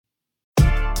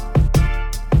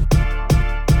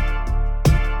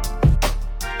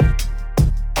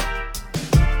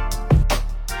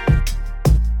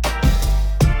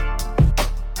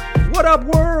up,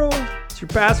 world? It's your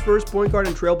past first point guard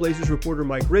and Trailblazers reporter,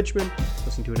 Mike Richmond.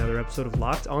 Listen to another episode of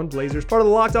Locked On Blazers, part of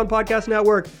the Locked On Podcast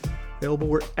Network. Available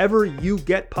wherever you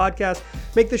get podcasts.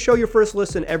 Make the show your first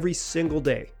listen every single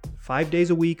day. 5 days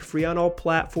a week, free on all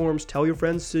platforms. Tell your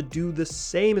friends to do the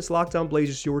same. It's Locked On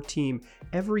Blazers, your team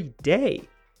every day.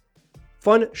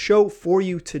 Fun show for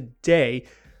you today.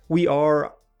 We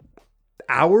are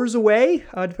hours away,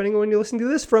 depending on when you're listening to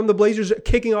this, from the Blazers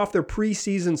kicking off their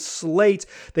preseason slate.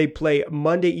 They play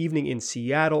Monday evening in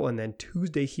Seattle and then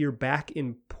Tuesday here back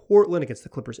in Portland against the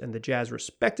Clippers and the Jazz,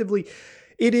 respectively.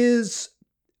 It is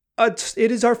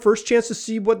our first chance to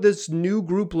see what this new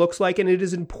group looks like, and it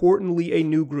is importantly a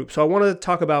new group. So I want to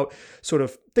talk about sort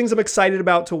of things I'm excited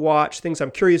about to watch, things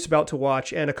I'm curious about to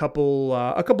watch, and a couple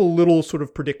little sort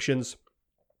of predictions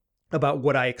about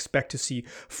what I expect to see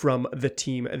from the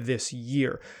team this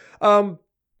year. I'm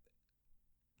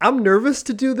nervous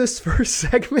to do this first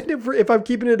segment if I'm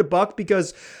keeping it a buck,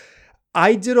 because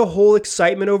I did a whole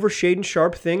excitement over Shaedon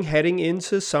Sharpe thing heading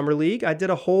into Summer League. I did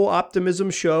a whole optimism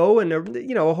show and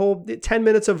a whole 10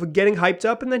 minutes of getting hyped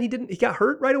up, and then he got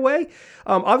hurt right away.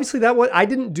 Obviously I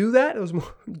didn't do that. It was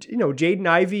more, Jaden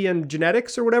Ivey and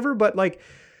genetics or whatever, but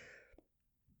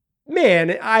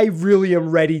man, I really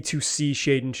am ready to see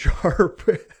Shaedon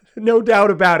Sharpe. No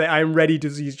doubt about it. I'm ready to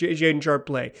see Shaedon Sharpe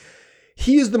play.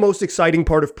 He is the most exciting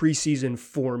part of preseason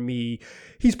for me.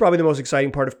 He's probably the most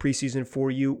exciting part of preseason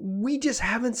for you. We just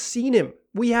haven't seen him.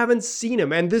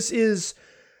 And this is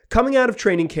coming out of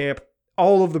training camp.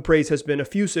 All of the praise has been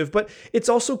effusive, but it's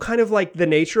also kind of like the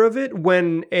nature of it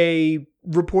when a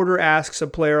reporter asks a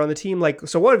player on the team,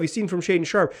 so what have you seen from Shaedon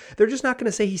Sharpe? They're just not going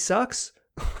to say he sucks.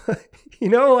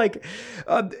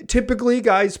 Typically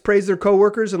guys praise their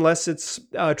coworkers unless it's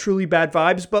truly bad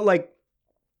vibes, but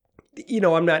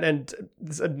I'm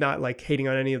not hating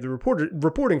on any of the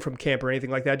reporting from camp or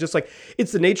anything like that. Just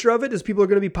it's the nature of it, is people are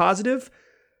going to be positive.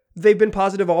 They've been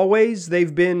positive always.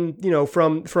 They've been,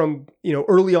 from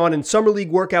early on in Summer League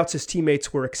workouts, his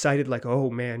teammates were excited, oh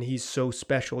man, he's so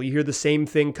special. You hear the same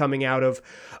thing coming out of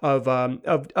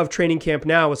training camp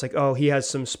now. It's oh, he has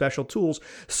some special tools.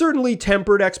 Certainly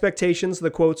tempered expectations.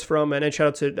 The quotes from, and shout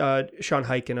out to Sean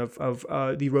Highkin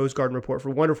of the Rose Garden Report for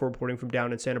wonderful reporting from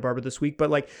down in Santa Barbara this week.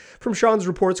 But from Sean's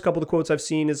reports, a couple of the quotes I've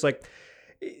seen is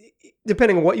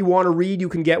depending on what you want to read, you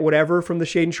can get whatever from the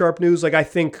Shaedon Sharpe news. I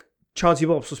think Chauncey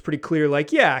Billups was pretty clear,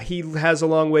 yeah, he has a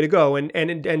long way to go.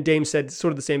 And Dame said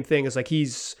sort of the same thing. It's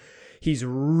he's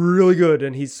really good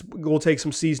and will take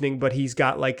some seasoning, but he's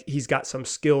got some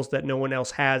skills that no one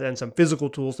else has and some physical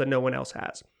tools that no one else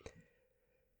has.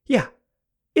 Yeah.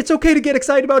 It's okay to get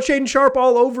excited about Shaedon Sharpe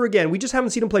all over again. We just haven't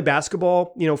seen him play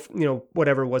basketball,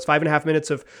 whatever it was, 5.5 minutes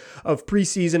of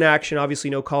preseason action. Obviously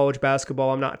no college basketball.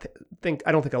 I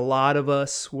don't think a lot of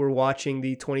us were watching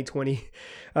the 2021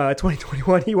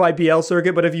 EYBL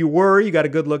circuit, but if you were, you got a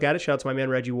good look at it. Shout out to my man,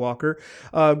 Reggie Walker.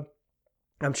 I'm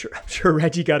sure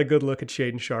Reggie got a good look at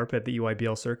Shaedon Sharpe at the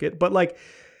EYBL circuit, but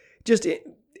just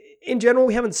in general,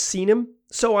 we haven't seen him.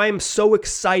 So I am so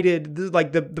excited.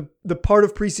 The part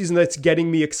of preseason that's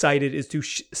getting me excited is to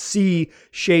see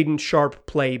Shaedon Sharpe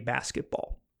play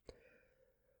basketball.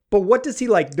 But what does he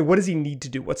What does he need to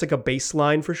do? What's a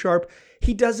baseline for Sharpe?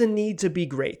 He doesn't need to be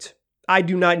great. I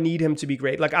do not need him to be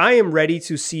great. I am ready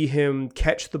to see him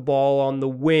catch the ball on the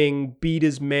wing, beat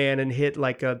his man, and hit a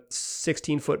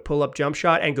 16-foot pull-up jump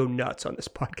shot and go nuts on this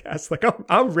podcast.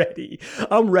 I'm ready.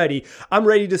 I'm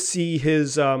ready to see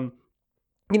his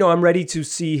I'm ready to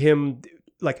see him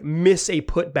miss a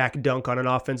putback dunk on an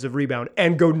offensive rebound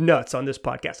and go nuts on this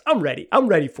podcast. I'm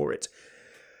ready for it.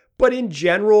 But in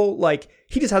general,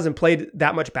 he just hasn't played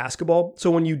that much basketball.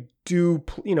 So when you do,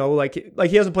 he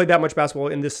hasn't played that much basketball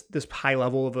in this high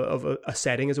level of a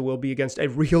setting as it will be against a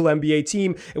real NBA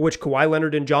team in which Kawhi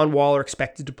Leonard and John Wall are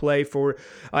expected to play for,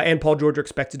 and Paul George are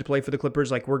expected to play for the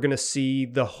Clippers. We're going to see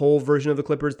the whole version of the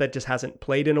Clippers that just hasn't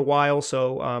played in a while.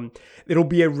 So it'll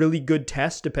be a really good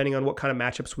test depending on what kind of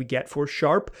matchups we get for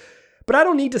Sharpe. But I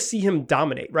don't need to see him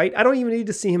dominate, right? I don't even need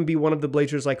to see him be one of the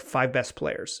Blazers' 5 best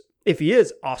players. If he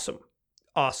is, awesome.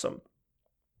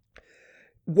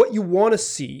 What you want to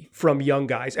see from young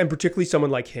guys, and particularly someone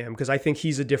like him, because I think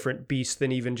he's a different beast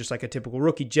than even just a typical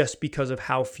rookie, just because of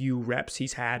how few reps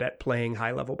he's had at playing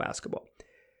high-level basketball.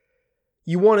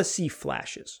 You want to see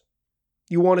flashes.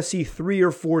 You want to see 3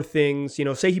 or 4 things.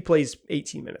 Say he plays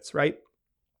 18 minutes, right?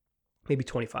 Maybe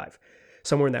 25,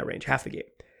 somewhere in that range, half the game.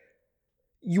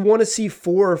 You want to see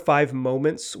 4 or 5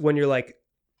 moments when you're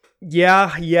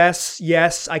yeah,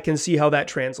 yes, I can see how that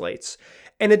translates.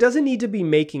 And it doesn't need to be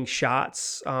making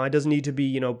shots. It doesn't need to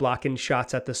be, blocking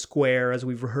shots at the square, as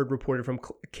we've heard reported from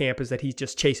camp, is that he's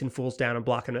just chasing fools down and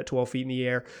blocking at 12 feet in the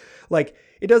air. Like,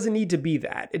 it doesn't need to be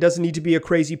that. It doesn't need to be a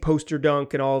crazy poster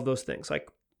dunk and all of those things. Like,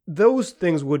 those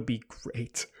things would be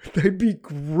great. They'd be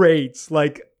great.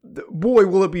 Like, boy,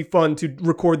 will it be fun to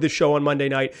record this show on Monday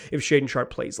night if Shaedon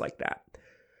Sharpe plays like that.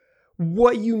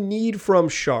 What you need from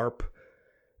Sharpe,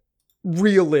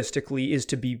 realistically, is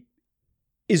to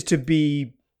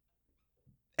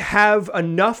have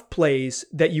enough plays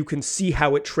that you can see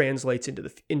how it translates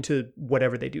into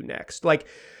whatever they do next. Like,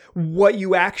 what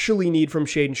you actually need from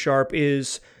Shaedon Sharpe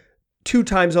is 2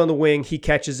 times on the wing, he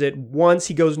catches it. Once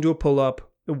he goes into a pull-up,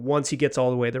 once he gets all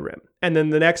the way to the rim. And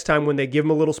then the next time when they give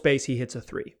him a little space, he hits a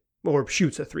 3 or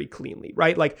shoots a 3 cleanly,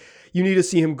 right? Like, you need to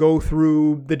see him go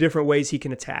through the different ways he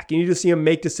can attack. You need to see him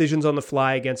make decisions on the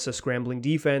fly against a scrambling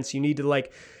defense. You need to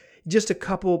just a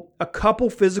couple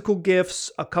physical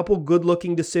gifts, a couple good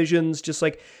looking decisions, just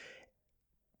like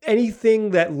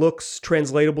anything that looks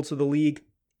translatable to the league.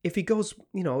 If he goes,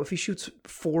 if he shoots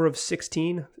 4 of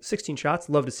 16 shots,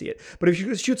 love to see it. But if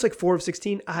he shoots like 4 of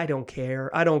 16, I don't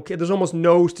care. There's almost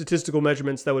no statistical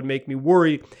measurements that would make me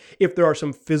worry if there are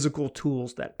some physical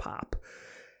tools that pop.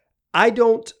 I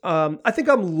think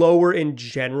I'm lower in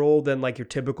general than like your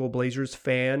typical Blazers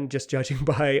fan, just judging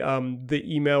by the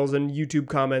emails and YouTube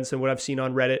comments and what I've seen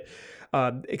on Reddit,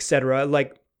 etc.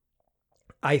 Like,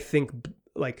 I think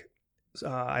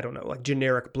I don't know, like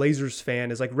generic Blazers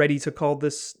fan is like ready to call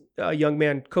this young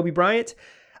man Kobe Bryant.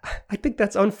 I think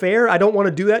that's unfair. I don't want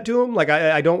to do that to him. Like,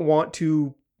 I don't want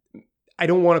to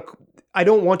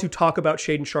talk about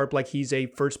Shaedon Sharpe like he's a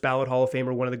first ballot Hall of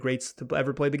Famer, one of the greats to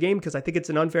ever play the game, because I think it's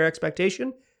an unfair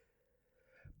expectation.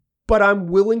 But I'm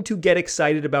willing to get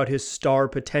excited about his star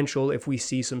potential if we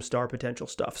see some star potential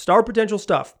stuff. Star potential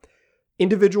stuff.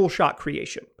 Individual shot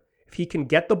creation. If he can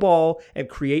get the ball and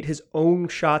create his own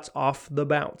shots off the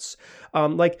bounce.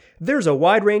 There's a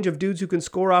wide range of dudes who can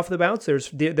score off the bounce.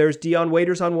 There's Dion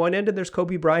Waiters on one end and there's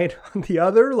Kobe Bryant on the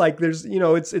other. Like, there's,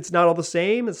 it's not all the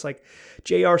same. It's like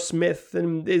J.R. Smith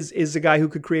and is a guy who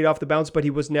could create off the bounce, but he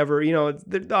was never,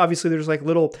 obviously there's like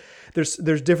there's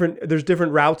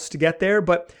different routes to get there,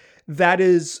 but that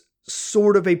is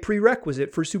sort of a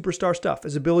prerequisite for superstar stuff,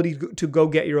 is ability to go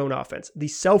get your own offense. The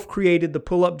self-created, the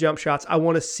pull-up jump shots, I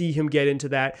want to see him get into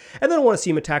that. And then I want to see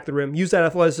him attack the rim, use that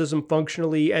athleticism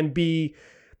functionally, and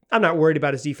I'm not worried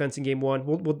about his defense in game 1.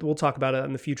 We'll talk about it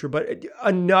in the future, but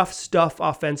enough stuff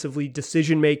offensively,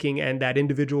 decision-making, and that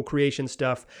individual creation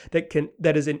stuff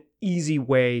that is an easy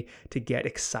way to get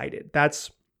excited.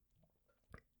 That's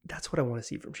what I want to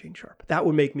see from Shaedon Sharpe. That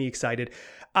would make me excited.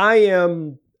 I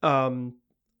am,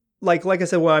 like I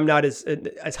said, well, I'm not as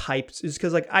hyped is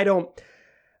because I don't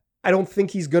think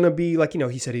he's going to be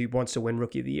he said he wants to win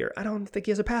Rookie of the Year. I don't think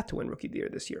he has a path to win Rookie of the Year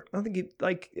this year. I don't think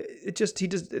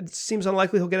it seems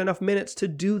unlikely he'll get enough minutes to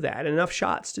do that, and enough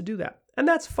shots to do that. And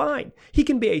that's fine. He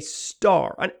can be a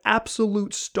star, an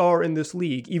absolute star in this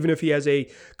league, even if he has a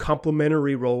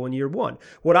complimentary role in year 1.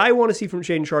 What I want to see from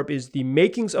Shaedon Sharpe is the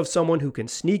makings of someone who can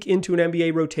sneak into an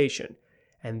NBA rotation,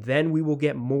 and then we will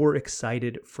get more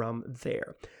excited from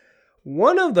there.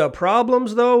 One of the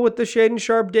problems, though, with the Shaedon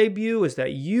Sharpe debut is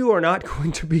that you are not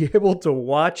going to be able to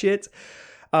watch it.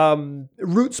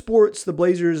 Root Sports, the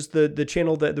Blazers, the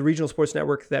channel, the regional sports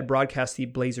network that broadcasts the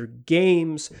Blazer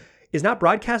games, is not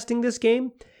broadcasting this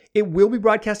game. It will be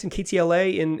broadcasting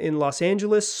KTLA in Los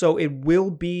Angeles, so it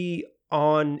will be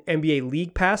on NBA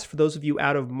League Pass for those of you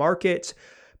out of market.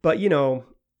 But,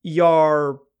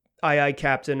 Yar, aye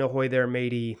Captain, ahoy there,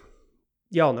 matey,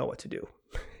 y'all know what to do.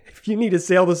 If you need to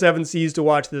sail the 7 seas to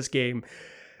watch this game,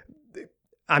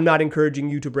 I'm not encouraging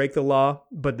you to break the law,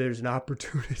 but there's an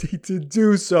opportunity to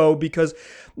do so because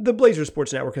the Blazer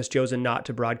Sports Network has chosen not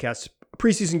to broadcast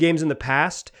preseason games in the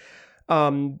past.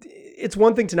 It's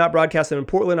one thing to not broadcast them in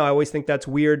Portland. I always think that's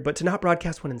weird, but to not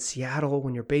broadcast one in Seattle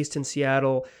when you're based in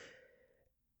Seattle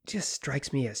just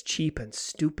strikes me as cheap and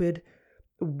stupid.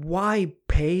 Why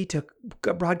pay to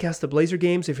broadcast the Blazer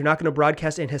games if you're not going to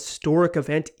broadcast an historic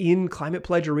event in Climate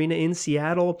Pledge Arena in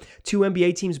Seattle? 2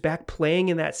 NBA teams back playing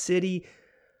in that city.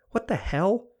 What the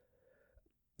hell?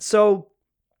 So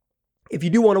if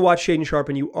you do want to watch Shaedon Sharpe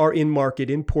and you are in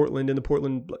market in Portland, in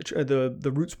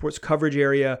the Root Sports coverage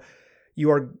area,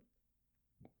 you're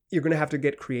going to have to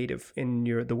get creative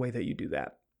in the way that you do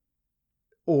that.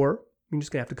 Or you're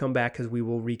just gonna have to come back because we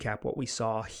will recap what we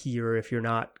saw here. If you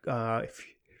don't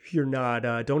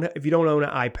own an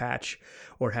eye patch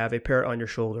or have a parrot on your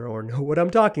shoulder or know what I'm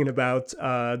talking about,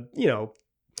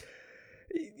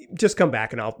 just come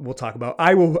back and we'll talk about.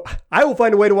 I will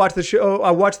find a way to watch the show,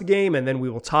 watch the game, and then we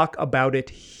will talk about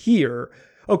it here.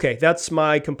 Okay, that's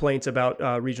my complaints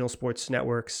about regional sports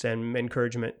networks and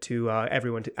encouragement to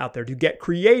everyone out there to get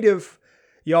creative,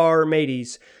 yar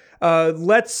mateys.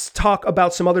 Let's talk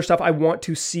about some other stuff I want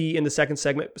to see in the second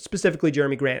segment, specifically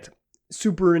Jerami Grant.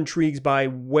 Super intrigued by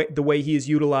the way he is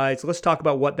utilized. Let's talk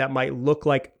about what that might look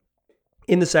like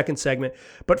in the second segment.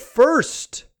 But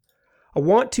first, I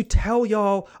want to tell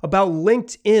y'all about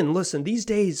LinkedIn. Listen, these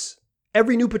days,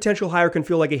 every new potential hire can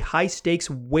feel like a high-stakes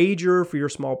wager for your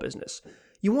small business.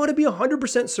 You want to be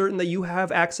 100% certain that you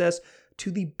have access to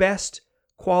the best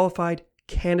qualified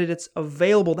candidates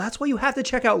available. That's why you have to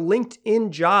check out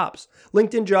LinkedIn Jobs.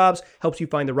 LinkedIn Jobs helps you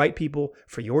find the right people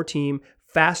for your team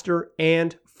faster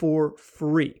and for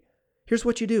free. Here's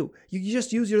what you do. You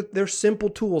just use their simple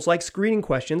tools like screening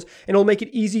questions, and it'll make it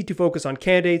easy to focus on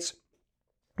candidates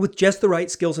with just the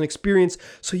right skills and experience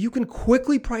so you can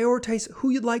quickly prioritize who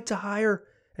you'd like to hire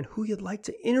and who you'd like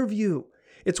to interview.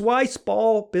 It's why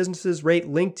small businesses rate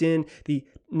LinkedIn the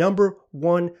number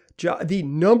one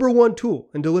tool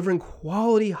in delivering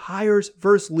quality hires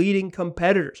versus leading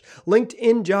competitors.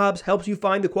 LinkedIn Jobs helps you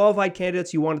find the qualified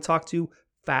candidates you want to talk to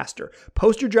faster.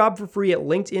 Post your job for free at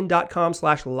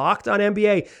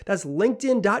linkedin.com/lockedonNBA. That's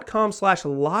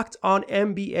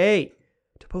linkedin.com/lockedonNBA.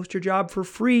 To post your job for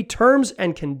free, terms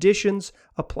and conditions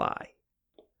apply.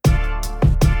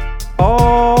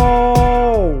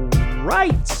 All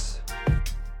right.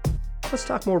 Let's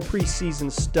talk more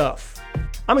preseason stuff.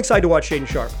 I'm excited to watch Shaedon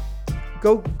Sharpe.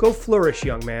 Go flourish,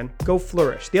 young man. Go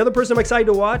flourish. The other person I'm excited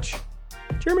to watch,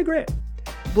 Jerami Grant.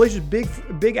 Blazers'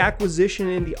 big acquisition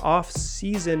in the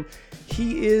offseason.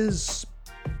 He is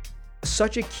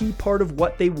such a key part of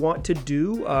what they want to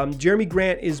do. Jerami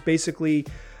Grant is basically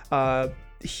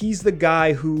he's the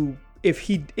guy who, if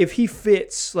he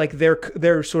fits, like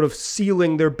their sort of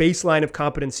ceiling, their baseline of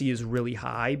competency is really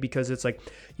high, because it's like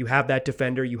you have that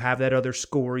defender, you have that other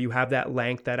scorer, you have that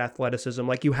length, that athleticism,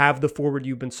 like you have the forward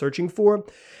you've been searching for.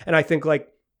 And I think like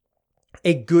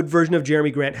a good version of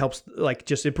Jerami Grant helps, like,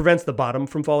 just it prevents the bottom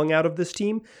from falling out of this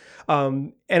team.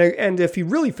 And if he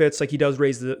really fits, like, he does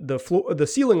raise the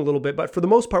ceiling a little bit. But for the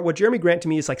most part, what Jerami Grant to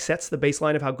me is like sets the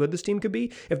baseline of how good this team could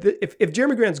be. If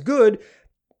Jerami Grant's good,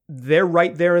 they're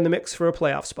right there in the mix for a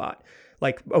playoff spot,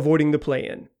 like avoiding the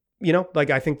play-in. You know,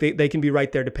 like I think they can be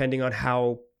right there depending on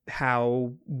how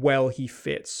well he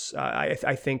fits.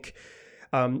 I think.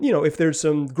 If there's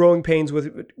some growing pains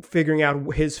with figuring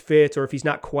out his fit, or if he's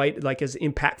not quite like as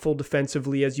impactful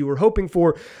defensively as you were hoping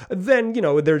for, then,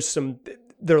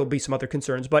 there'll be some other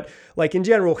concerns. But like in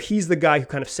general, he's the guy who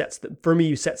kind of sets the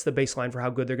baseline for how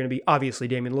good they're going to be. Obviously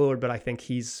Damian Lillard, but I think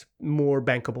he's more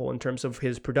bankable in terms of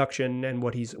his production and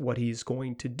what he's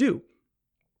going to do.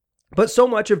 But so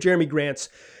much of Jerami Grant's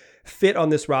fit on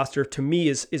this roster to me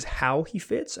is how he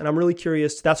fits, and I'm really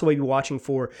curious. That's what we'll be watching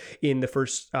for in the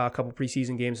first couple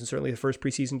preseason games, and certainly the first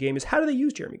preseason game is how do they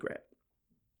use Jerami Grant.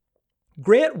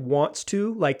 Grant wants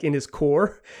to, like in his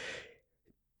core,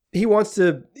 he wants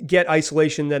to get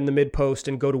isolation, then the mid post,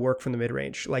 and go to work from the mid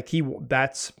range. Like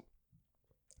Jerami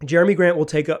Grant will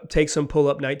take some pull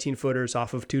up 19 footers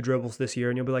off of 2 dribbles this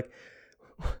year, and you'll be like,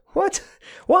 what?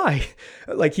 Why?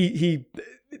 Like he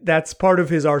that's part of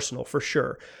his arsenal for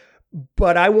sure.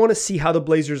 But I want to see how the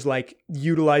Blazers like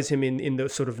utilize him in the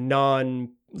sort of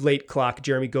non-late clock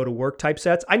Jerami go to work type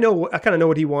sets. I kind of know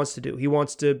what he wants to do.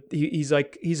 He's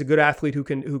a good athlete who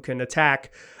can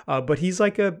attack, but he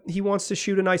wants to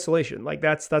shoot in isolation. Like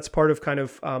that's part of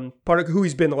who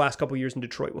he's been the last couple of years in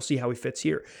Detroit. We'll see how he fits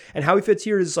here. And how he fits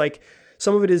here is like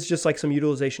some of it is just like some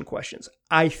utilization questions.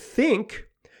 I think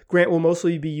Grant will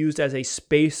mostly be used as a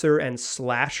spacer and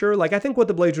slasher. Like I think what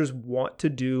the Blazers want to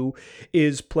do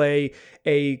is play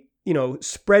a,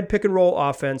 spread pick and roll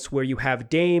offense where you have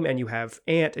Dame and you have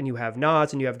Ant and you have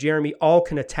Nas and you have Jerami, all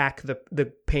can attack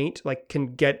the paint, like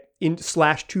can get in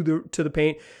slash to the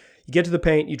paint. You get to the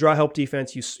paint, you draw help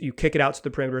defense, you kick it out to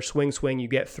the perimeter, swing, you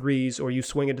get threes, or you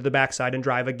swing it to the backside and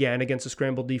drive again against a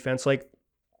scrambled defense. Like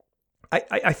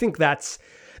I think that's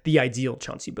the ideal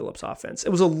Chauncey Billups offense. It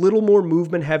was a little more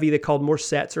movement heavy. They called more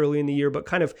sets early in the year, but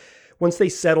kind of once they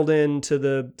settled into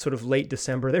the sort of late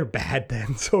December, they're bad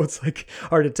then. So it's like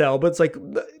hard to tell, but it's like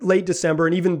late December,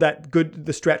 and even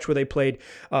the stretch where they played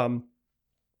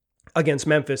against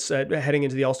Memphis heading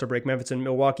into the All-Star break, Memphis and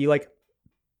Milwaukee, like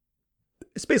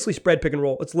it's basically spread pick and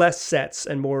roll. It's less sets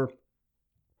and more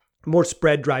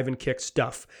spread drive and kick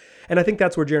stuff. And I think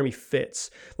that's where Jerami fits.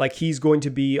 Like he's going to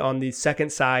be on the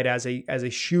second side as a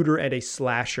shooter and a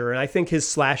slasher. And I think his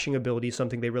slashing ability is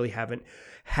something they really haven't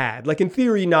had. Like in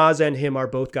theory, Nas and him are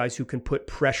both guys who can put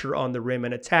pressure on the rim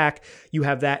and attack. You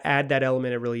have that, add that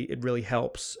element. It really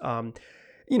helps.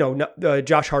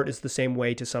 Josh Hart is the same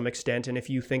way to some extent. And if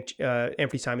you think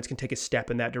Anthony Simons can take a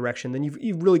step in that direction, then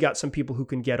you've really got some people who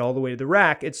can get all the way to the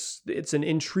rack. It's an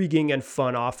intriguing and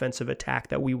fun offensive attack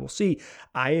that we will see.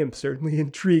 I am certainly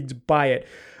intrigued by it.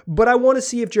 But I want to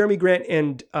see if Jeremy Grant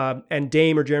and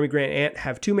Dame or Jeremy Grant Ant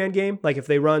have two-man game, like if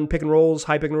they run pick and rolls,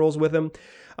 high pick and rolls with him,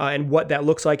 and what that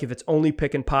looks like, if it's only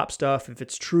pick and pop stuff, if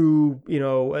it's true,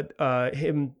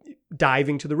 him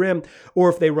diving to the rim, or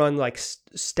if they run like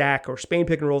stack or Spain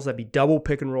pick and rolls, that'd be double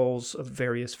pick and rolls of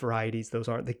various varieties. Those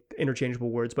aren't the interchangeable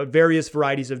words, but various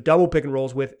varieties of double pick and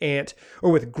rolls with Ant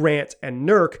or with Grant and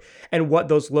Nurk, and what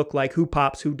those look like, who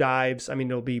pops, who dives. I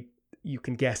mean, you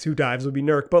can guess who dives will be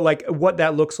Nurk, but like what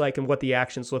that looks like and what the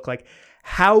actions look like,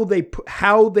 how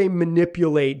they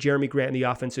manipulate Jeremy Grant in the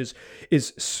offense is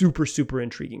super, super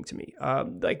intriguing to me.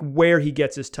 Like where he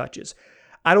gets his touches.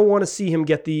 I don't want to see him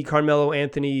get the Carmelo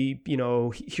Anthony,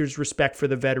 here's respect for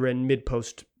the veteran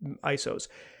mid-post ISOs.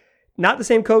 Not the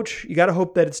same coach. You got to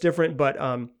hope that it's different, but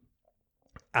one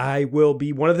of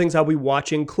the things I'll be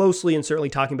watching closely and certainly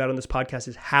talking about on this podcast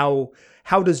is how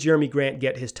does Jeremy Grant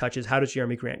get his touches? How does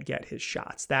Jeremy Grant get his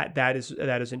shots? That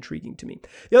is intriguing to me.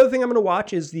 The other thing I'm going to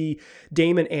watch is the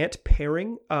Dame and Ant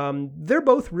pairing. They're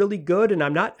both really good, and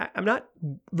I'm not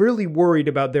really worried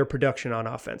about their production on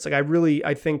offense. Like I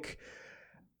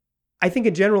think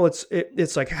in general,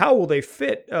 it's like, how will they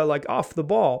fit like off the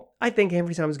ball? I think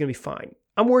Anthony Simons is going to be fine.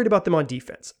 I'm worried about them on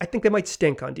defense. I think they might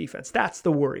stink on defense. That's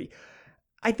the worry.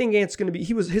 I think Ant's going to be,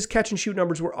 his catch and shoot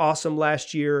numbers were awesome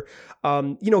last year.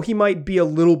 He might be a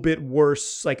little bit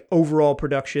worse, like overall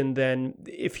production than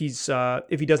if he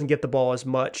doesn't get the ball as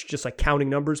much, just like counting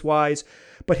numbers wise,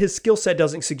 but his skill set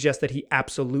doesn't suggest that he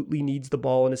absolutely needs the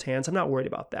ball in his hands. I'm not worried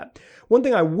about that. One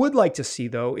thing I would like to see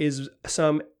though is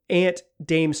some Ant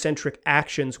Dame centric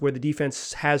actions where the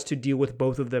defense has to deal with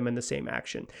both of them in the same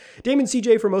action. Dame and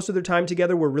CJ for most of their time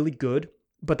together were really good,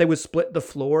 but they would split the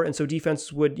floor, and so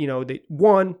defense would,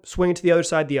 one swing to the other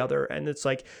side, the other, and it's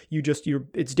like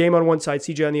it's Dame on one side,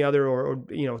 CJ on the other, or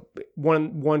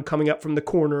one coming up from the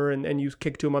corner and you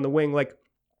kick to him on the wing. Like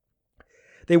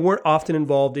they weren't often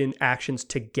involved in actions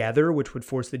together, which would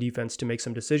force the defense to make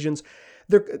some decisions.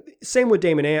 They're same with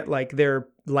Dame and Ant, like they're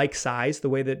like size the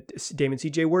way that Dame and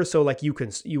CJ were. So like you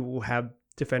will have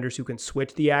defenders who can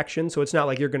switch the action. So it's not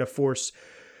like you're going to force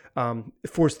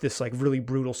this like really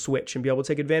brutal switch and be able to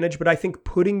take advantage. But I think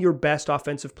putting your best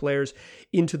offensive players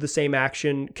into the same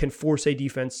action can force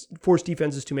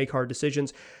defenses to make hard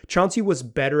decisions. Chauncey was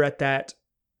better at that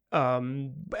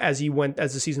as the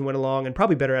season went along, and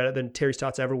probably better at it than Terry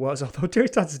Stotts ever was. Although Terry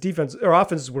Stotts' defense or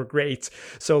offenses were great,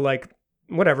 so like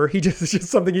whatever, it's just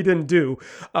something he didn't do.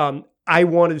 I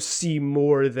want to see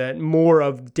more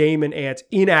of Dame and Ant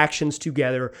in actions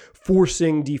together,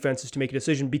 forcing defenses to make a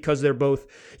decision because they're both,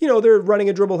 they're running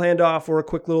a dribble handoff or a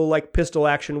quick little like pistol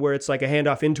action where it's like a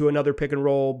handoff into another pick and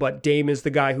roll, but Dame is the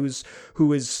guy whose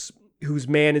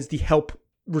man is the help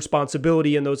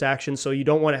responsibility in those actions, so you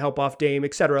don't want to help off Dame,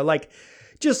 etc. Like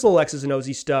just little X's and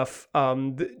O's stuff.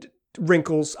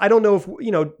 Wrinkles. I don't know if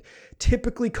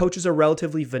typically coaches are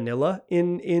relatively vanilla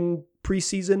in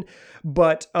preseason,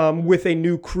 but with a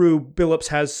new crew, Billups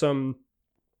has some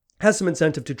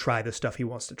incentive to try the stuff he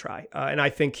wants to try, and I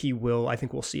think he will. I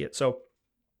think we'll see it. So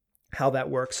how that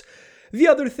works. The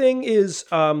other thing is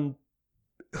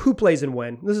who plays and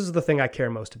when. This is the thing I care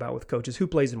most about with coaches: who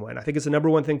plays and when. I think it's the number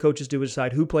one thing coaches do is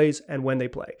decide who plays and when they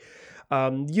play.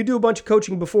 You do a bunch of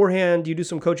coaching beforehand, you do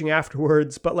some coaching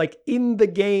afterwards, but like in the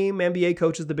game, NBA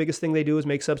coaches, the biggest thing they do is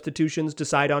make substitutions,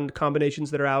 decide on combinations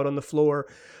that are out on the floor.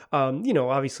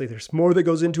 Obviously there's more that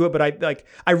goes into it, but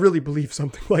I really believe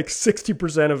something like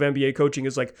 60% of NBA coaching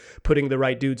is like putting the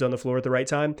right dudes on the floor at the right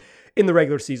time. In the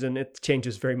regular season, it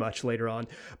changes very much later on,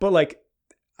 but like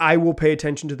I will pay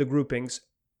attention to the groupings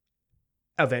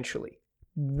eventually.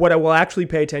 What I will actually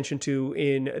pay attention to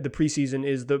in the preseason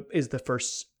is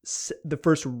the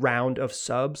first round of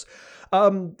subs.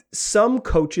 Some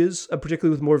coaches,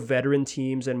 particularly with more veteran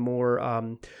teams and more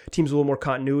teams with a little more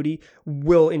continuity,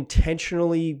 will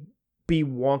intentionally be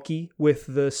wonky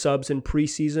with the subs in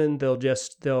preseason.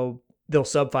 They'll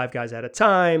sub 5 guys at a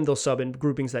time. They'll sub in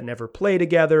groupings that never play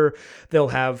together. They'll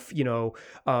have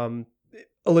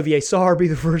Olivier Sarr be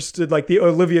the first, like the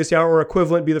Olivier Sarr or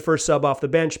equivalent, be the first sub off the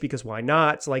bench because why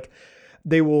not? It's like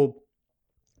they will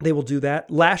do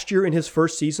that. Last year in his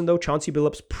first season, though, Chauncey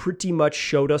Billups pretty much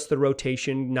showed us the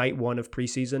rotation night one of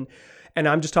preseason. And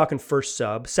I'm just talking first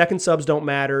sub. Second subs don't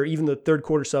matter. Even the third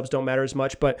quarter subs don't matter as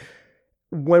much. But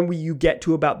when you get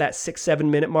to about that 6-7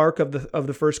 minute mark of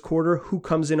the first quarter, who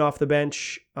comes in off the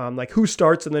bench, like who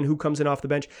starts and then who comes in off the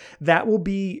bench, that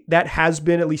has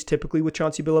been, at least typically with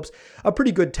Chauncey Billups, a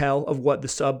pretty good tell of what the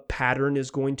sub pattern is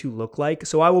going to look like.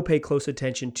 So I will pay close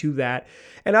attention to that.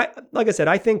 And like I said,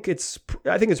 I think it's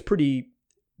pretty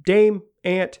Dame,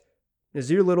 Ant,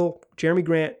 Nasir Little, Jeremy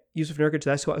Grant, Yusuf Nurkic,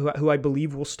 that's who I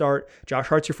believe will start. Josh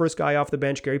Hart's your first guy off the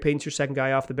bench. Gary Payton's your second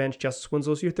guy off the bench. Justice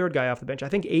Winslow's your third guy off the bench. I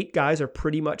think 8 guys are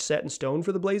pretty much set in stone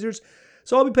for the Blazers.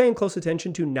 So I'll be paying close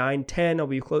attention to 9, 10. I'll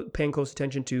be paying close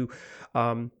attention to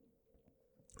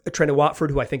Trendon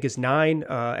Watford, who I think is 9,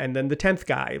 and then the 10th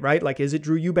guy, right? Like, is it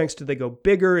Drew Eubanks? Do they go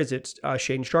bigger? Is it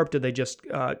Shaedon Sharpe? Do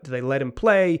they let him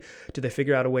play? Do they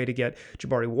figure out a way to get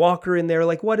Jabari Walker in there?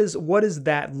 Like, what does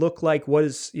that look like? What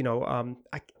is,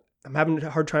 I'm having a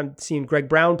hard time seeing Greg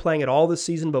Brown playing at all this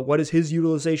season, but what does his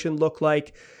utilization look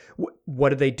like? What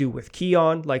do they do with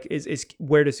Keon? Like,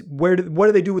 what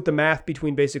do they do with the math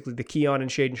between basically the Keon and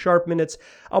Shaedon Sharpe minutes?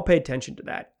 I'll pay attention to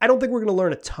that. I don't think we're going to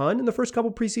learn a ton in the first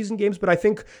couple preseason games, but I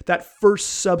think that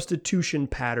first substitution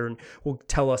pattern will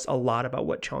tell us a lot about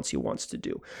what Chauncey wants to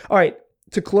do. All right,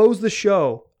 to close the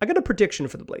show, I got a prediction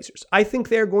for the Blazers. I think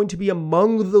they're going to be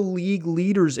among the league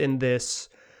leaders in this.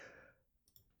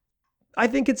 I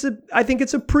think it's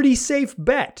a pretty safe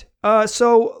bet.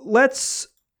 So let's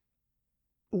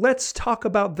talk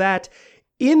about that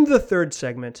in the third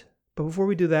segment. But before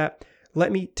we do that,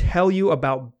 let me tell you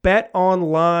about Bet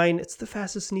Online. It's the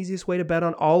fastest and easiest way to bet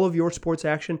on all of your sports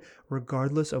action,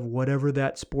 regardless of whatever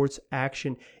that sports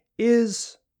action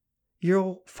is.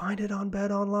 You'll find it on Bet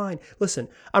Online. Listen,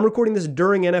 I'm recording this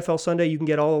during NFL Sunday. You can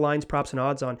get all the lines, props, and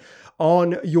odds on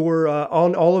all of your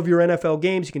NFL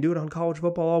games. You can do it on college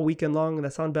football all weekend long, and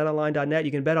that's on betonline.net. You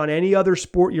can bet on any other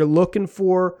sport you're looking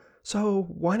for. So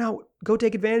why not go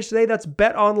take advantage today? That's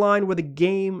Bet Online, where the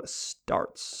game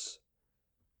starts.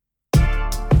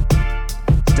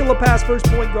 Still a pass first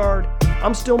point guard.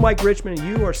 I'm still Mike Richmond, and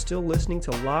you are still listening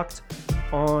to Locked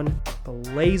on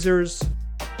Blazers.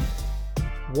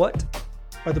 What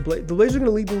are the Blazers? The Blazers are going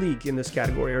to lead the league in this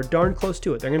category, or darn close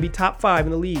to it. They're going to be top 5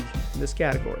 in the league in this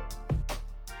category.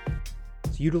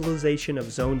 It's utilization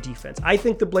of zone defense. I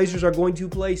think the Blazers are going to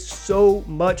play so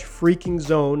much freaking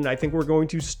zone, and I think we're going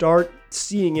to start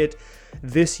seeing it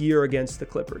this year against the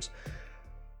Clippers.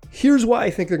 Here's why I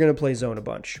think they're going to play zone a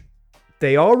bunch.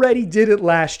 They already did it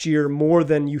last year more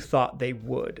than you thought they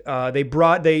would.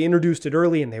 They introduced it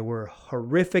early and they were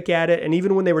horrific at it. And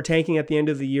even when they were tanking at the end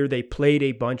of the year, they played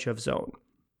a bunch of zone.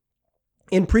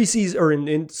 In preseason or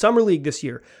in summer league this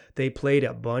year, they played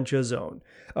a bunch of zone.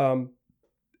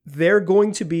 They're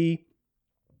going to be,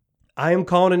 I am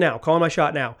calling it now, calling my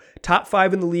shot now. Top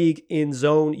 5 in the league in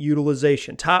zone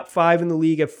utilization. Top 5 in the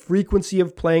league of frequency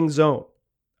of playing zone.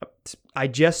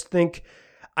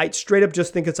 I straight up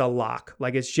just think it's a lock.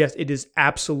 Like it is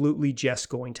absolutely just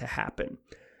going to happen.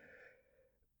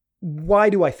 Why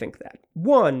do I think that?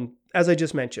 1, as I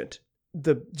just mentioned,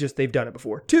 they've done it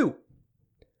before. 2,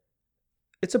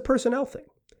 it's a personnel thing.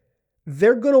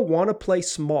 They're going to want to play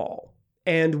small.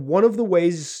 And one of the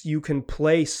ways you can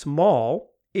play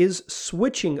small is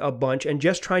switching a bunch and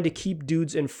just trying to keep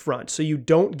dudes in front so you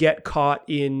don't get caught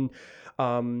in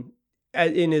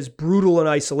as brutal in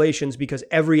isolations, because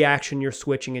every action you're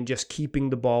switching and just keeping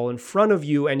the ball in front of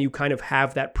you, and you kind of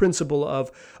have that principle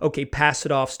of, okay, pass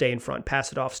it off, stay in front,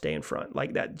 pass it off, stay in front.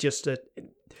 Like that, just a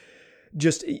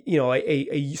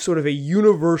sort of a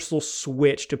universal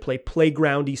switch to play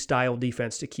playgroundy style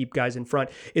defense to keep guys in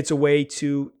front. It's a way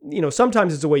to,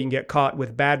 sometimes it's a way you can get caught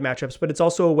with bad matchups, but it's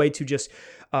also a way to just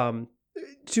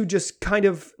kind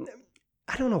of,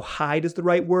 I don't know, hide is the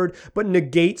right word, but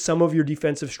negate some of your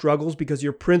defensive struggles, because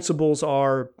your principles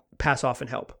are pass off and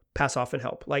help.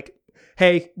 Like,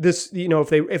 hey, this,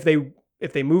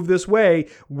 if they move this way,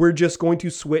 we're just going to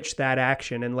switch that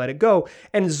action and let it go.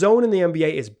 And zone in the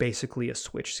NBA is basically a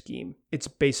switch scheme. It's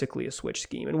basically a switch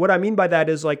scheme. And what I mean by that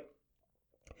is, like,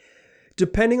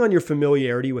 depending on your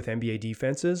familiarity with NBA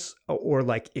defenses, or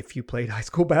like if you played high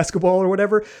school basketball or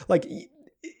whatever, like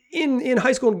in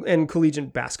high school and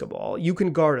collegiate basketball, you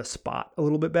can guard a spot a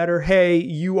little bit better. Hey,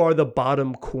 you are the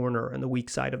bottom corner and the weak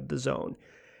side of the zone.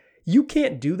 You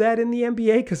can't do that in the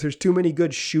NBA because there's too many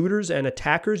good shooters and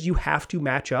attackers. You have to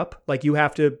match up. Like you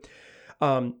have to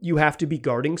be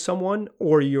guarding someone,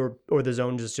 or the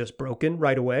zone is just broken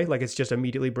right away. Like it's just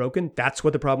immediately broken. That's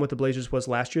what the problem with the Blazers was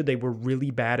last year. They were really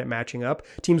bad at matching up.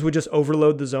 Teams would just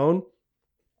overload the zone,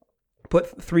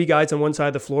 put 3 guys on one side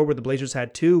of the floor where the Blazers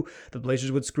had 2. The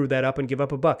Blazers would screw that up and give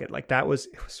up a bucket. Like it was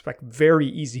like very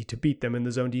easy to beat them in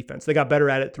the zone defense. They got better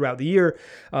at it throughout the year.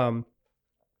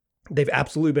 They've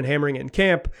absolutely been hammering it in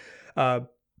camp.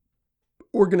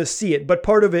 we're going to see it. But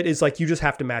part of it is like you just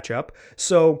have to match up.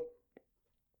 So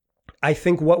I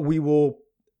think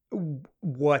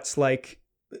what's like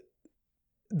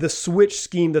the switch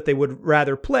scheme that they would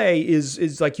rather play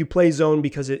is like you play zone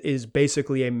because it is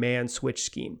basically a man switch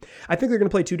scheme. I think they're going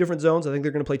to play two different zones. I think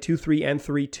they're going to play 2-3 and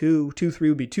 3-2. 2-3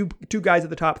 would be two guys at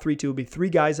the top. 3-2 would be three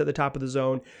guys at the top of the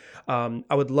zone.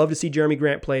 I would love to see Jeremy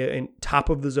Grant play in top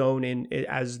of the zone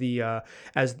as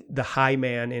the high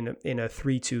man in a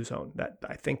 3-2 zone. That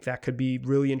I think that could be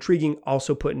really intriguing.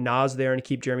 Also put Nas there and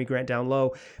keep Jeremy Grant down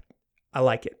low. I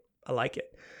like it.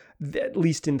 At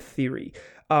least in theory.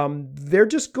 They're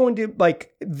just going to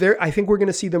I think we're going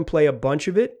to see them play a bunch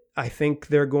of it. I think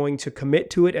they're going to commit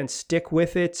to it and stick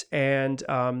with it. And,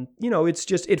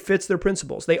 it fits their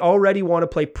principles. They already want to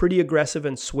play pretty aggressive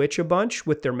and switch a bunch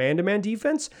with their man-to-man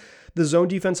defense. The zone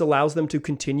defense allows them to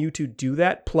continue to do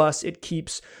that. Plus it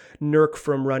keeps Nurk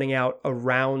from running out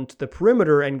around the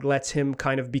perimeter and lets him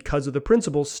kind of, because of the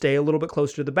principles, stay a little bit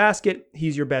closer to the basket.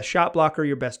 He's your best shot blocker,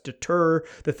 your best deterrer.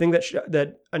 The thing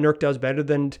that Nurk does better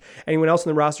than anyone else in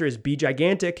the roster is be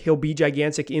gigantic. He'll be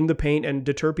gigantic in the paint and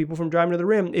deter people from driving to the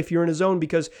rim if you're in a zone,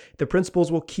 because the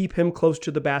principles will keep him close to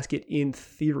the basket in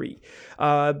theory.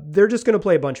 They're just going to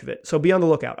play a bunch of it. So be on the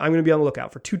lookout. I'm going to be on the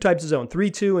lookout for two types of zone,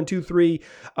 3-2 and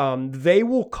 2-3. They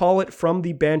will call it from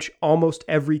the bench almost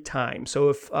every time. So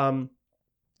if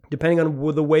depending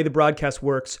on the way the broadcast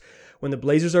works, when the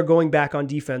Blazers are going back on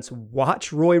defense,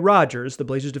 watch Roy Rogers, the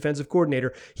Blazers defensive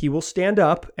coordinator. He will stand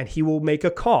up and he will make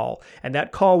a call. And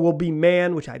that call will be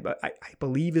man, which I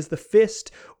believe is the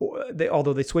fist,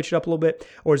 although they switch it up a little bit,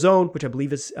 or zone, which I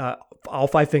believe is all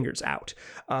five fingers out.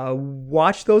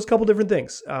 Watch those couple different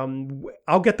things.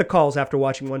 I'll get the calls after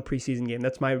watching one preseason game.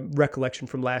 That's my recollection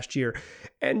from last year.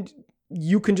 And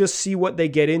you can just see what they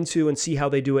get into and see how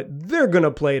they do it. They're going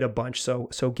to play it a bunch, so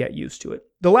get used to it.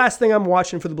 The last thing I'm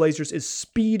watching for the Blazers is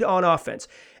speed on offense.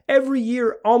 Every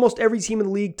year, almost every team in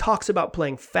the league talks about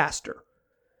playing faster.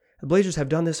 The Blazers have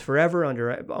done this forever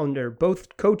under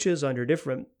both coaches, under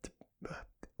different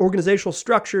organizational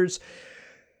structures.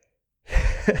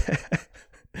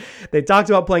 They talked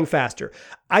about playing faster.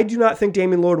 I do not think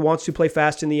Damian Lillard wants to play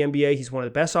fast in the NBA. He's one of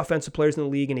the best offensive players in the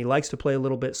league, and he likes to play a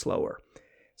little bit slower.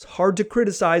 It's hard to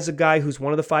criticize a guy who's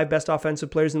one of the 5 best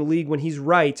offensive players in the league when he's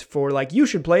right for you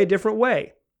should play a different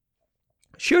way.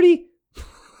 Should he?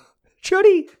 Should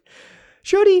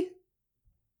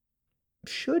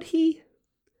he?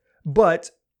 But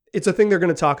it's a thing they're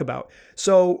going to talk about.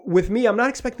 So with me, I'm not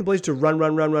expecting the Blazers to run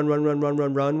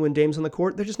when Dame's on the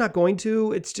court. They're just not going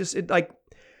to. It's just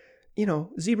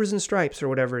zebras and stripes or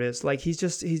whatever it is.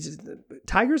 He's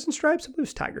tigers and stripes. I believe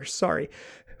it's tigers. Sorry.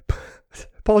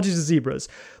 Apologies to zebras.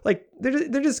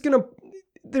 They're just going to,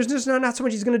 there's just not so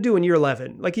much he's going to do in year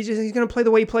 11. He's going to play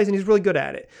the way he plays, and he's really good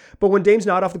at it. But when Dame's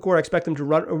not off the court, I expect them to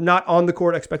run, or not on the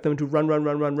court, I expect them to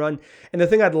run. And the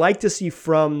thing I'd like to see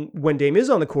from when Dame is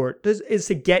on the court is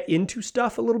to get into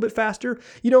stuff a little bit faster.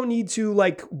 You don't need to,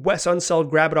 Wes Unseld,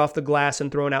 grab it off the glass and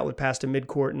throw an outlet pass to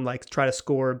midcourt and try to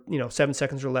score, 7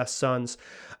 seconds or less Suns.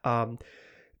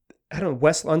 I don't know,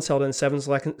 Wes Unseld and 7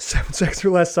 seconds or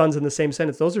less Suns in the same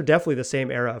sentence. Those are definitely the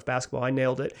same era of basketball. I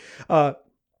nailed it.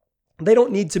 They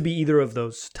don't need to be either of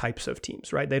those types of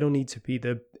teams, right? They don't need to be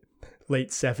the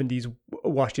late 70s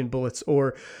Washington Bullets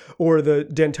or the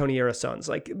D'Antoni era Suns.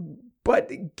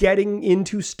 But getting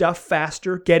into stuff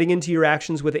faster, getting into your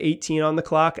actions with 18 on the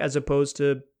clock as opposed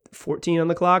to 14 on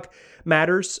the clock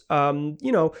matters.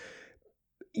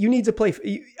 You need to play.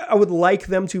 I would like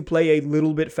them to play a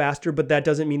little bit faster, but that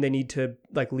doesn't mean they need to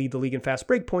lead the league in fast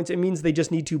break points. It means they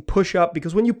just need to push up,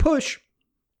 because when you push,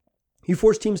 you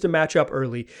force teams to match up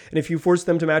early. And if you force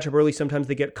them to match up early, sometimes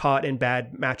they get caught in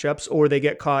bad matchups, or they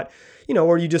get caught,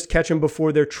 or you just catch them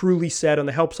before they're truly set on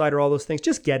the help side, or all those things.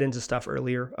 Just get into stuff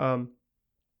earlier.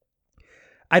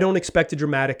 I don't expect a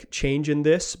dramatic change in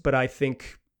this, but I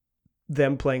think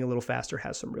them playing a little faster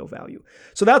has some real value.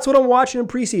 So that's what I'm watching in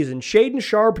preseason. Shaedon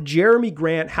Sharpe, Jeremy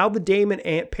Grant, how the Dame and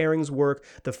Ant pairings work,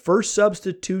 the first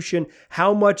substitution,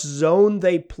 how much zone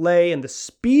they play, and the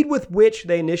speed with which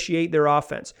they initiate their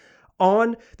offense.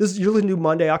 You're listening to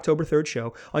Monday, October 3rd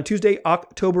show. On Tuesday,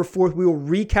 October 4th, we will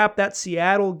recap that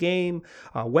Seattle game.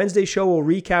 Wednesday show, we'll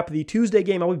recap the Tuesday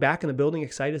game. I'll be back in the building,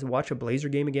 excited to watch a Blazer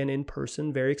game again in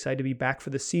person. Very excited to be back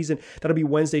for the season. That'll be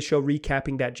Wednesday show,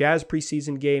 recapping that Jazz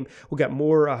preseason game. We'll get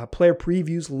more player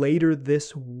previews later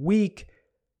this week.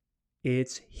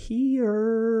 It's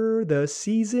here. The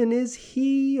season is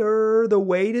here. The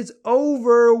wait is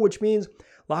over, which means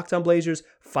Locked On Blazers,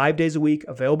 5 days a week,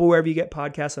 available wherever you get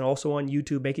podcasts and also on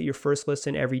YouTube. Make it your first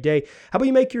listen every day. How about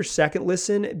you make your second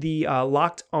listen the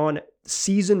Locked On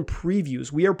season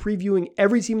previews. We are previewing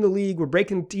every team in the league. We're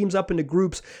breaking teams up into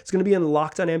groups. It's going to be on the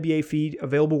Locked On NBA feed,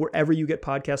 available wherever you get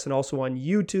podcasts and also on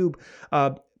YouTube.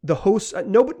 The hosts,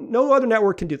 no other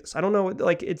network can do this. I don't know,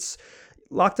 like it's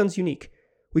Locked On's unique.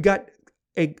 We got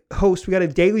a host, we got a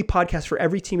daily podcast for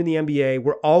every team in the NBA.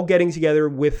 We're all getting together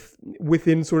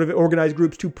within sort of organized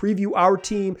groups to preview our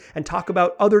team and talk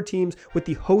about other teams with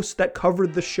the hosts that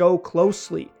covered the show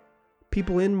closely.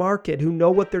 People in market who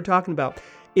know what they're talking about.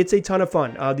 It's a ton of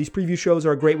fun. These preview shows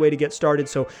are a great way to get started.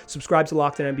 So subscribe to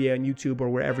Locked On NBA on YouTube or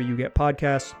wherever you get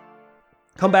podcasts.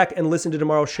 Come back and listen to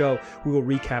tomorrow's show. We will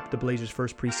recap the Blazers'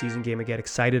 first preseason game and get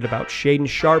excited about Shaedon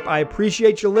Sharpe. I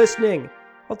appreciate you listening.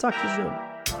 I'll talk to you soon.